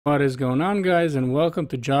What is going on, guys, and welcome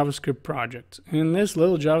to JavaScript project. In this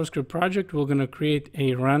little JavaScript project, we're going to create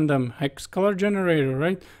a random hex color generator,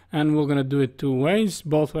 right? And we're going to do it two ways.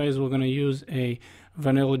 Both ways we're going to use a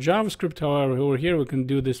vanilla JavaScript. However, over here we can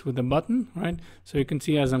do this with a button, right? So you can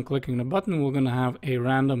see as I'm clicking the button, we're going to have a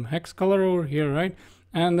random hex color over here, right?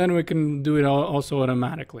 And then we can do it also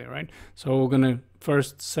automatically, right? So we're going to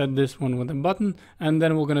first set this one with a button, and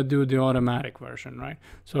then we're going to do the automatic version, right?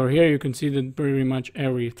 So here you can see that pretty much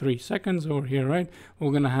every 3 seconds over here, right,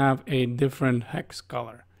 we're going to have a different hex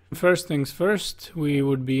color. First things first, we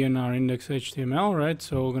would be in our index.html, right?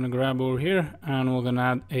 So we're going to grab over here and we're going to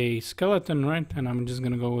add a skeleton, right? And I'm just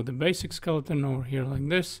going to go with the basic skeleton over here like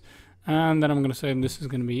this. And then I'm going to say this is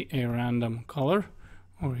going to be a random color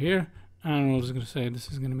over here. And we're just going to say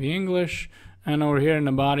this is going to be English. And over here in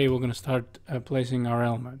the body, we're going to start placing our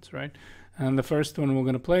elements, right? And the first one we're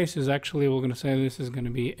going to place is actually, we're going to say this is going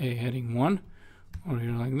to be a heading 1. Over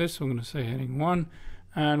here like this, we're going to say heading 1.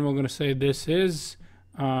 And we're going to say this is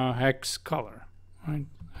hex color, right?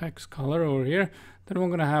 Hex color over here. Then we're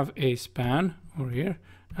going to have a span over here.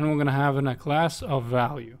 And we're going to have a class of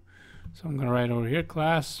value. So I'm going to write over here,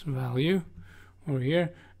 class value over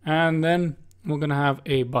here. And then we're going to have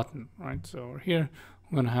a button, right? So over here,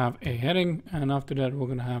 we're going to have a heading, and after that, we're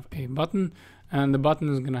going to have a button, and the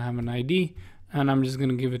button is going to have an ID, and I'm just going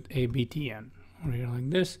to give it a btn over here like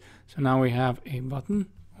this. So now we have a button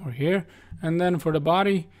over here, and then for the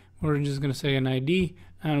body, we're just going to say an ID,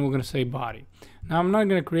 and we're going to say body. Now I'm not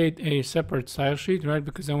going to create a separate style sheet, right?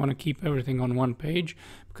 Because I want to keep everything on one page,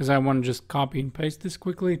 because I want to just copy and paste this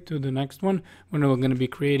quickly to the next one when we're going to be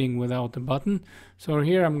creating without the button. So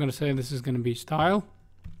here I'm going to say this is going to be style.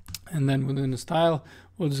 And then within the style,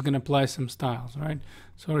 we're just going to apply some styles, right?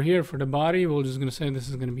 So here for the body, we're just going to say this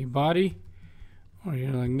is going to be body, or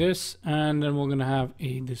here like this. And then we're going to have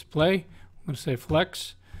a display. We're going to say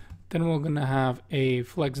flex. Then we're going to have a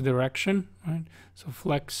flex direction, right? So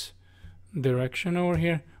flex direction over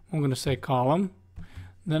here. We're going to say column.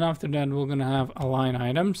 Then after that, we're going to have align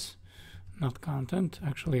items, not content,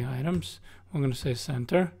 actually items. We're going to say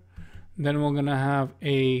center. Then we're going to have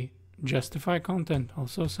a justify content,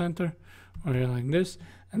 also center, over here like this.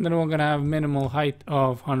 And then we're going to have minimal height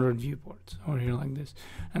of 100 viewports over here like this.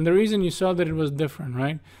 And the reason you saw that it was different,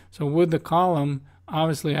 right? So with the column,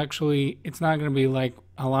 obviously, actually, it's not going to be like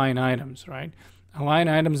align items, right? Align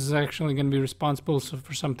items is actually going to be responsible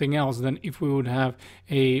for something else than if we would have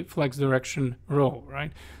a flex direction row,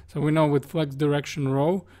 right? So we know with flex direction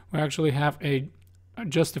row, we actually have a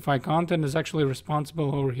justify content is actually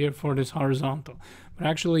responsible over here for this horizontal, but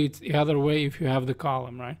actually it's the other way if you have the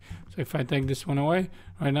column, right? So if I take this one away,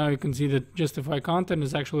 right now you can see that justify content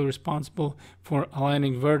is actually responsible for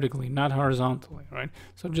aligning vertically, not horizontally, right?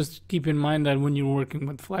 So just keep in mind that when you're working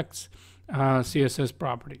with flex CSS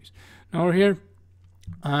properties. Now over here,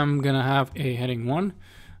 I'm gonna have a heading 1.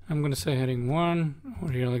 I'm gonna say heading 1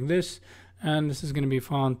 over here like this, and this is gonna be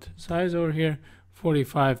font size over here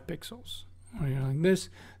 45 pixels. Over here like this.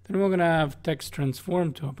 Then we're gonna have text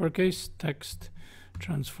transform to uppercase, text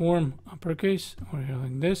transform uppercase over here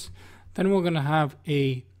like this. Then we're gonna have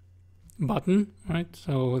a button, right?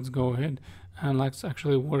 So let's go ahead and let's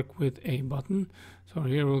actually work with a button. So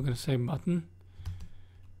here we're gonna say button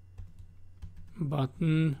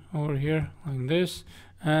over here like this.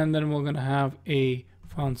 And then we're gonna have a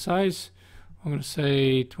font size. We're gonna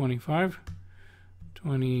say 25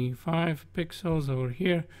 pixels over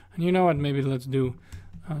here. And you know what, maybe let's do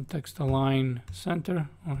text align center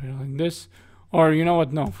over here like this. Or you know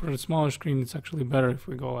what, no, for a smaller screen it's actually better if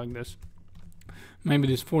we go like this. Maybe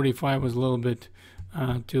this 45 was a little bit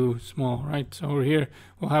too small, right? So over here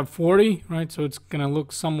we'll have 40, right? So it's gonna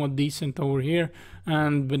look somewhat decent over here,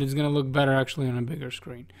 but it's gonna look better actually on a bigger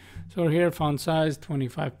screen. So over here, font size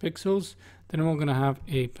 25 pixels. Then we're gonna have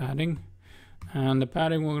a padding, and the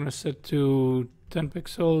padding we're gonna set to 10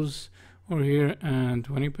 pixels over here and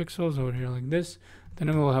 20 pixels over here like this.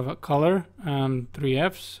 Then we'll have a color and 3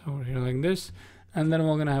 Fs over here like this. And then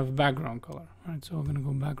we're going to have background color, right? So we're going to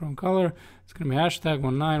go background color. It's going to be hashtag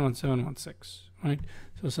 191716, right?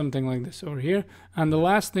 So something like this over here. And the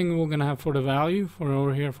last thing we're going to have for the value for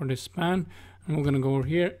over here for this span, and we're going to go over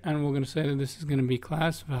here and we're going to say that this is going to be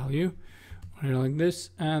class value over here like this.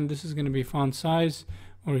 And this is going to be font size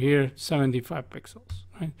over here 75 pixels,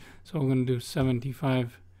 right? So we're going to do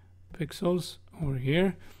 75 pixels over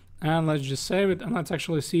here, and let's just save it, and let's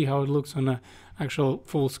actually see how it looks on a actual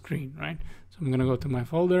full screen, right? So I'm going to go to my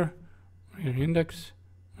folder, here index,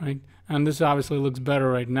 right? And this obviously looks better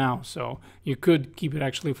right now, so you could keep it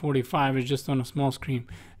actually 45. It's just on a small screen,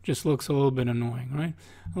 just looks a little bit annoying, right?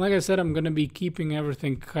 And like I said, I'm going to be keeping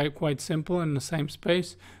everything quite simple in the same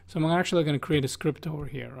space. So I'm actually going to create a script over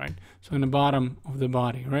here, right? So in the bottom of the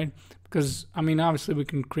body, right? Because, I mean, obviously we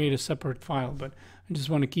can create a separate file, but I just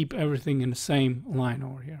want to keep everything in the same line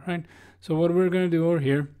over here, right? So what we're going to do over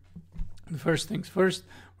here, the first things first,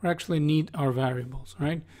 we actually need our variables,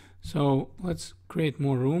 right? So let's create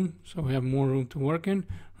more room, so we have more room to work in,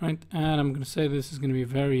 right? And I'm going to say this is going to be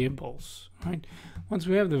variables, right? Once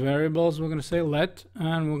we have the variables, we're going to say let,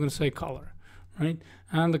 and we're going to say color, right?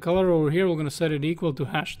 And the color over here, we're going to set it equal to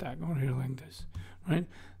hashtag over here like this, right?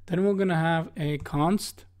 Then we're going to have a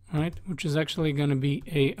const, right? Which is actually going to be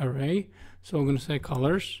a array. So we're going to say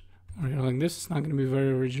colors over here like this. It's not going to be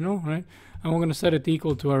very original, right? And we're going to set it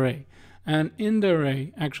equal to array. And in the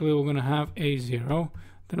array, actually, we're going to have a 0.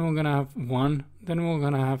 Then we're going to have 1. Then we're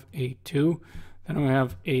going to have a 2. Then we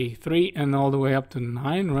have a 3 and all the way up to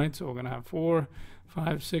 9, right? So we're going to have 4,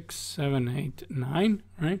 5, 6, 7, 8, 9,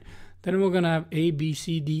 right? Then we're going to have A, B,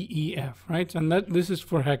 C, D, E, F, right? And this is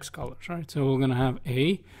for hex colors, right? So we're going to have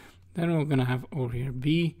A. Then we're going to have over here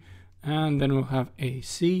B. And then we'll have a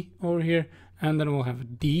C over here. And then we'll have a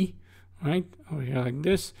D, right? Over here like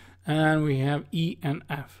this. And we have E and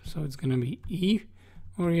F. So it's going to be E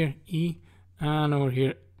over here, E, and over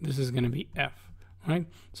here, this is going to be F, right?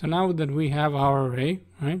 So now that we have our array,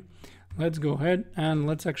 right, let's go ahead and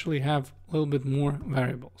let's actually have a little bit more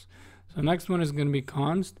variables. So next one is going to be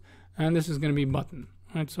const, and this is going to be button,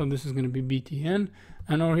 right? So this is going to be btn,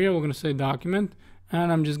 and over here we're going to say document,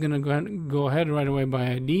 and I'm just going to go ahead right away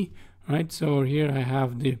by ID, right? So over here I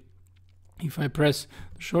have the, if I press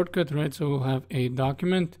the shortcut, right, so we'll have a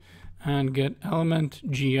document and get element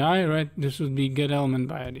GI, right? This would be get element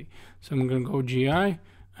by ID. So I'm going to go GI,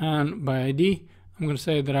 and by ID, I'm going to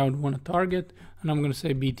say that I would want to target, and I'm going to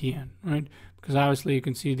say btn, right? Because obviously you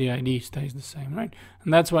can see the ID stays the same, right?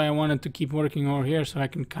 And that's why I wanted to keep working over here so I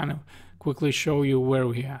can kind of quickly show you where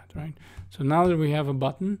we at, right? So now that we have a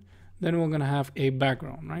button, then we're going to have a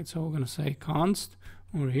background, right? So we're going to say const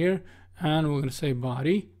over here, and we're going to say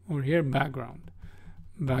body over here, background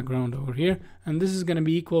over here, and this is going to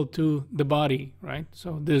be equal to the body, right?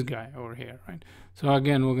 So this guy over here, right? So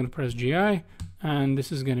again, we're going to press GI, and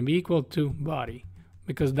this is going to be equal to body,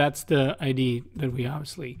 because that's the ID that we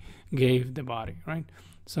obviously gave the body, right?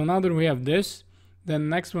 So now that we have this, then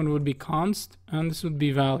next one would be const, and this would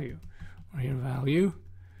be value over here, value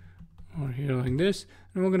over here like this,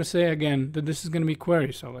 and we're going to say again that this is going to be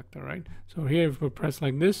query selector, right? So here, if we press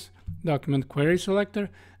like this, document query selector,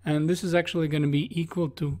 and this is actually going to be equal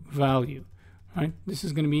to value, right? This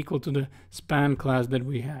is going to be equal to the span class that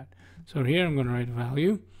we had. So here I'm going to write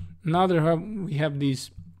value. Now that we have these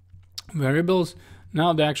variables,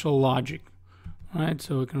 now the actual logic, right?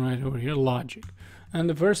 So we can write over here logic. And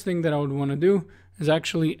the first thing that I would want to do is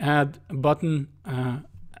actually add a button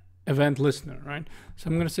event listener, right? So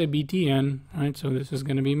I'm going to say btn, right? So this is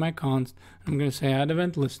going to be my const. I'm going to say add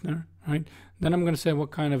event listener, right? Then I'm going to say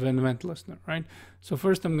what kind of an event listener, right? So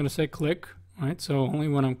first I'm going to say click, right? So only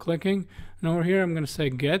when I'm clicking. And over here I'm going to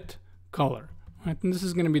say get color, right? And this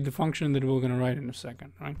is going to be the function that we're going to write in a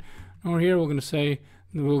second, right? Over here we're going to say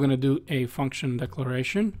that we're going to do a function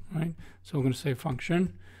declaration, right? So we're going to say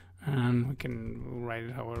function, and we can write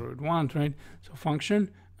it however we want, right? So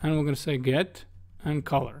function, and we're going to say get and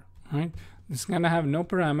color, right? This is going to have no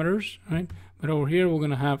parameters, right? But over here we're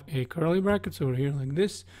going to have a curly brackets over here like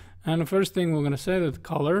this. And the first thing we're going to say that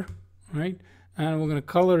color, right? And we're going to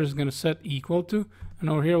color is going to set equal to, and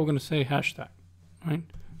over here we're going to say hashtag, right?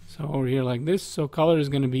 So over here like this, so color is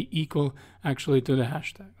going to be equal actually to the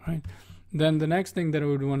hashtag, right? Then the next thing that we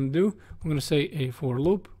would want to do, we're going to say a for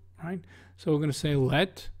loop, right? So we're going to say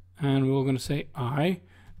let, and we're going to say I,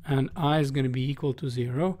 and I is going to be equal to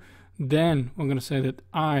 0. Then we're going to say that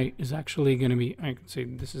I is actually going to be, I can say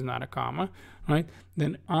this is not a comma, right?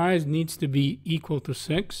 Then I needs to be equal to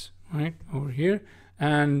 6, right? Over here,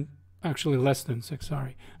 and actually less than 6,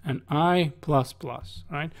 sorry, and I plus plus,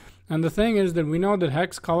 right? And the thing is that we know that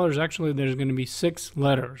hex colors, actually there's going to be 6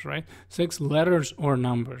 letters, right? 6 letters or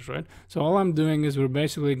numbers, right? So all I'm doing is we're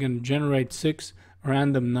basically going to generate 6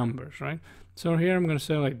 random numbers, right? So here I'm going to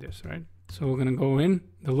say like this, right? So we're going to go in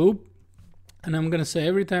the loop, and I'm going to say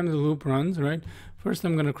every time the loop runs, right? First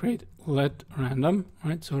I'm going to create let random,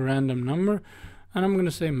 right? So random number, and I'm going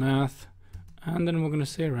to say math, and then we're going to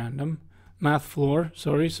say random math floor,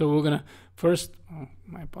 sorry. So we're going to first, oh,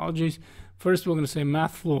 my apologies. First we're going to say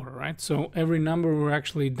math floor, right? So every number we're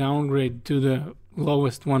actually downgrade to the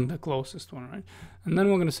lowest one, the closest one, right? And then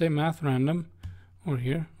we're going to say math random over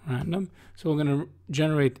here, random. So we're going to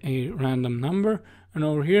generate a random number, and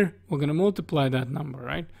over here we're going to multiply that number,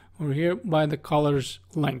 right? over here by the colors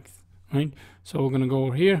length, right? So we're going to go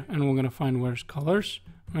over here and we're going to find where's colors,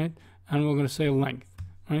 right? And we're going to say length,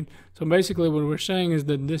 right? So basically what we're saying is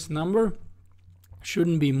that this number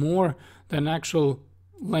shouldn't be more than actual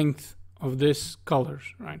length of this colors,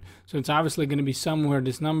 right? So it's obviously going to be somewhere,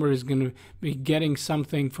 this number is going to be getting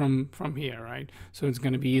something from here, right? So it's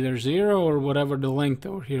going to be either 0 or whatever the length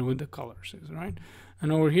over here with the colors is, right?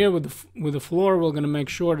 And over here with the floor, we're going to make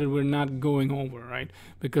sure that we're not going over, right?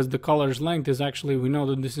 Because the colors length is actually, we know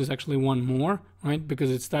that this is actually one more, right?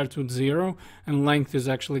 Because it starts with 0 and length is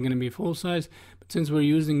actually going to be full size. But since we're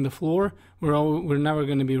using the floor, we're never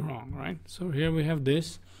going to be wrong, right? So here we have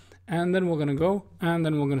this. And then we're going to go, and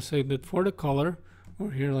then we're going to say that for the color,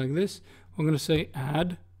 over here like this, we're going to say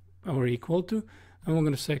add or equal to, and we're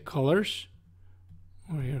going to say colors,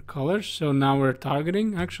 over here colors. So now we're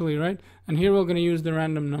targeting actually, right? And here we're going to use the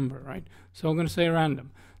random number, right? So we're going to say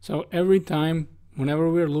random. So every time, whenever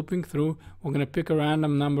we're looping through, we're going to pick a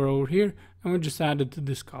random number over here, and we just add it to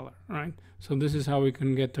this color, right? So this is how we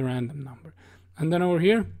can get the random number. And then over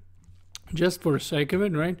here, just for the sake of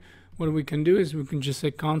it, right? What we can do is we can just say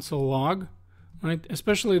console log, right?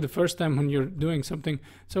 Especially the first time when you're doing something,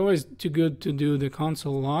 it's always too good to do the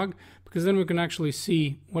console log because then we can actually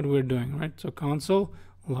see what we're doing, right? So console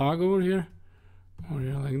log over here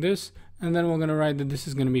like this, and then we're going to write that this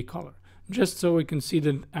is going to be color, just so we can see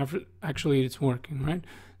that actually it's working, right?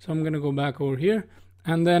 So I'm going to go back over here,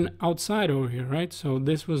 and then outside over here, right? So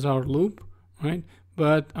this was our loop, right?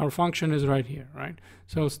 But our function is right here, right?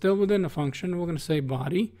 So still within the function, we're going to say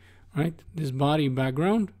body, right? This body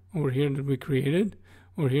background over here that we created,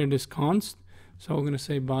 over here this const. So we're going to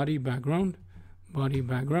say body background,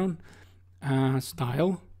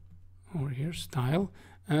 style, over here style,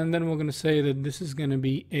 and then we're going to say that this is going to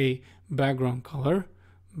be a background color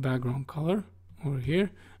over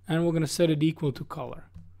here, and we're going to set it equal to color,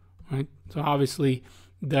 right? So obviously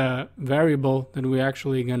the variable that we're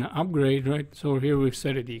actually going to upgrade, right? So here we've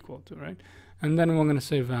set it equal to, right? And then we're going to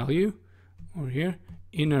say value over here,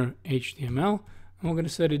 inner HTML, and we're going to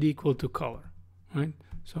set it equal to color, right?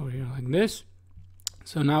 So here like this.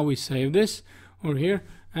 So now we save this over here,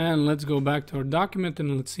 and let's go back to our document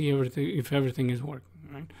and let's see if everything is working,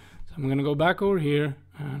 right? So I'm going to go back over here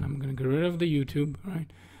and I'm going to get rid of the YouTube, right?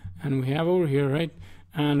 And we have over here, right?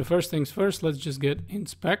 And the first things first, let's just get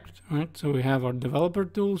inspect, right? So we have our developer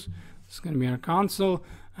tools. It's going to be our console,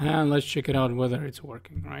 and let's check it out whether it's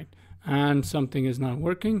working, right? And something is not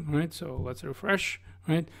working, right? So let's refresh,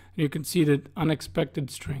 right? You can see that unexpected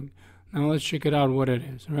string. Now let's check it out what it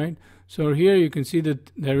is, right? So here you can see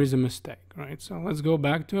that there is a mistake, right? So let's go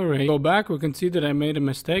back to array. Go back, we can see that I made a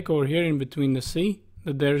mistake over here in between the C,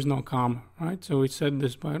 that there's no comma, right? So we set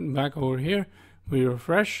this button back over here, we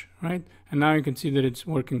refresh, right? And now you can see that it's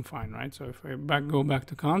working fine, right? So if I go back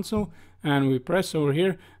to console and we press over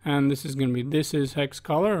here, and this is going to be, this is hex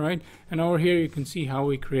color, right? And over here you can see how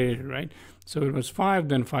we created it, right? So it was 5,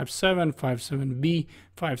 then 5.7, 5.7b,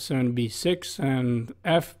 5.7b6, and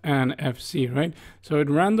F and FC, right? So it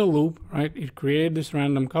ran the loop, right? It created this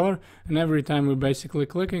random color, and every time we're basically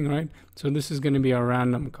clicking, right? So this is going to be our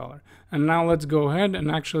random color. And now let's go ahead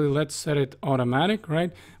and actually let's set it automatic,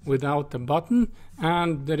 right? Without the button,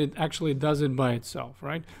 and that it actually does it by itself,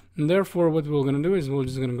 right? And therefore what we're going to do is we're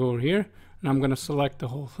just going to go over here, and I'm going to select the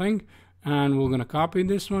whole thing, and we're going to copy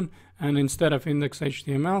this one, and instead of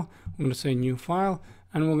index.html, we're going to say new file,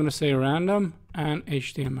 and we're going to say random and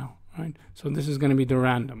HTML, right? So this is going to be the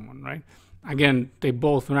random one, right? Again, they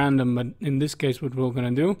both random, but in this case, what we're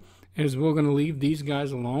going to do is we're going to leave these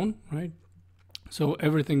guys alone, right? So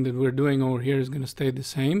everything that we're doing over here is going to stay the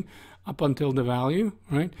same up until the value,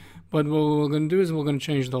 right? But what we're going to do is we're going to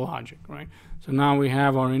change the logic, right? So now we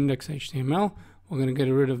have our index.html. We're going to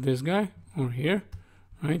get rid of this guy over here,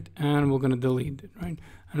 right? And we're going to delete it, right?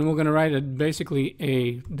 And we're going to write basically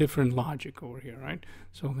a different logic over here, right?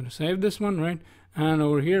 So we're going to save this one, right? And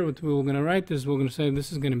over here, what we're going to write is we're going to say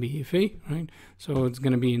this is going to be ify, right? So it's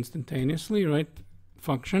going to be instantaneously, right?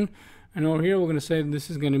 Function. And over here, we're going to say this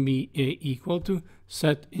is going to be equal to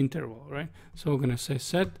set interval, right? So we're going to say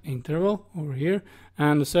set interval over here.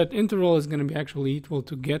 And the set interval is going to be actually equal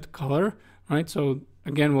to get color, right? So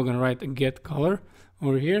again, we're going to write a get color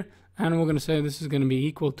over here. And we're going to say this is going to be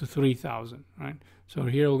equal to 3000, right? So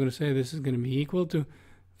here we're going to say this is going to be equal to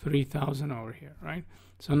 3000 over here, right?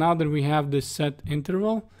 So now that we have this set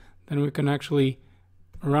interval, then we can actually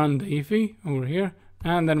run the ify over here,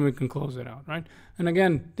 and then we can close it out, right? And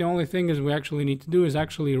again, the only thing is we actually need to do is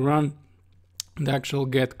actually run the actual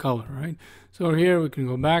get color, right? So here we can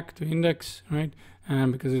go back to index, right?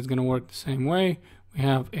 And because it's going to work the same way, we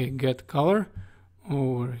have a get color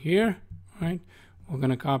over here, right? we're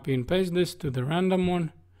gonna copy and paste this to the random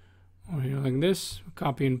one over here like this,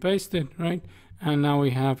 copy and paste it, right? And now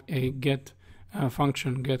we have a get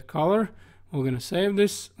function get color. We're gonna save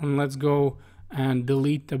this, and let's go and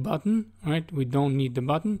delete the button, right? We don't need the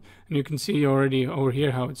button, and you can see already over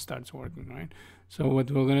here how it starts working, right? So what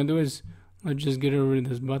we're gonna do is let's just get rid of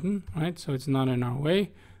this button, right? So it's not in our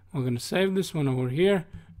way. We're gonna save this one over here,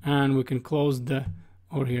 and we can close the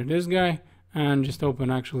over here this guy and just open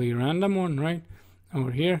actually random one, right,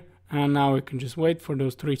 over here. And now we can just wait for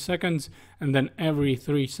those 3 seconds, and then every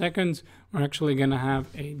 3 seconds we're actually gonna have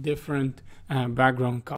a different background color.